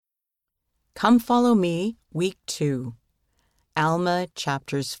Come Follow Me, Week 2. Alma,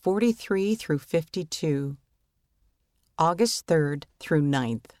 chapters 43 through 52. August 3rd through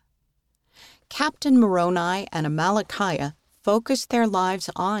 9th. Captain Moroni and Amalickiah focused their lives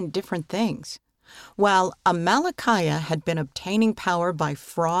on different things. While Amalickiah had been obtaining power by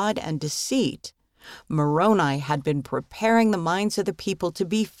fraud and deceit, Moroni had been preparing the minds of the people to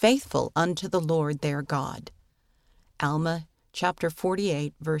be faithful unto the Lord their God. Alma, chapter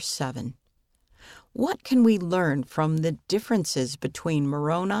 48, verse 7. What can we learn from the differences between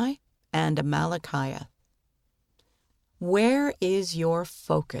Moroni and Amalickiah? Where is your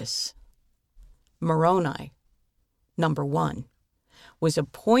focus? Moroni, number 1, was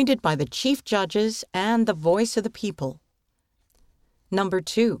appointed by the chief judges and the voice of the people. Number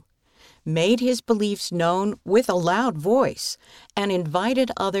 2, made his beliefs known with a loud voice and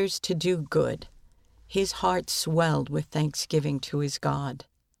invited others to do good. His heart swelled with thanksgiving to his God.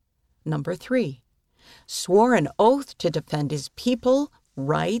 Number 3, swore an oath to defend his people,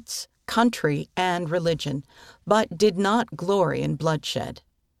 rights, country, and religion, but did not glory in bloodshed.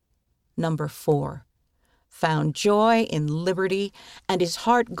 Number 4, found joy in liberty, and his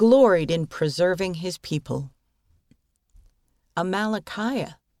heart gloried in preserving his people.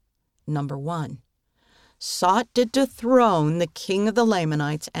 Amalickiah, number 1, sought to dethrone the king of the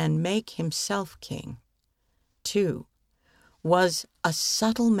Lamanites and make himself king. 2, was a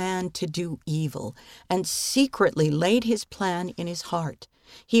subtle man to do evil, and secretly laid his plan in his heart.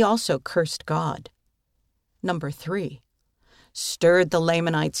 He also cursed God. Number 3, stirred the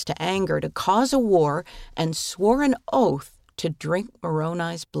Lamanites to anger to cause a war, and swore an oath to drink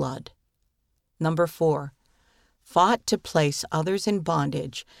Moroni's blood. Number 4, fought to place others in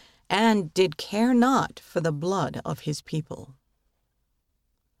bondage, and did care not for the blood of his people.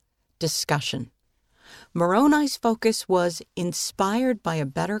 Discussion. Moroni's focus was inspired by a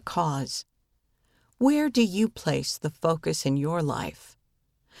better cause. Where do you place the focus in your life?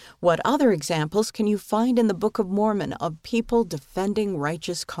 What other examples can you find in the Book of Mormon of people defending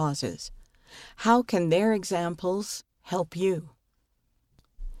righteous causes? How can their examples help you?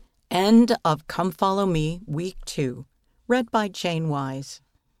 End of Come Follow Me, Week 2, read by Jane Wise.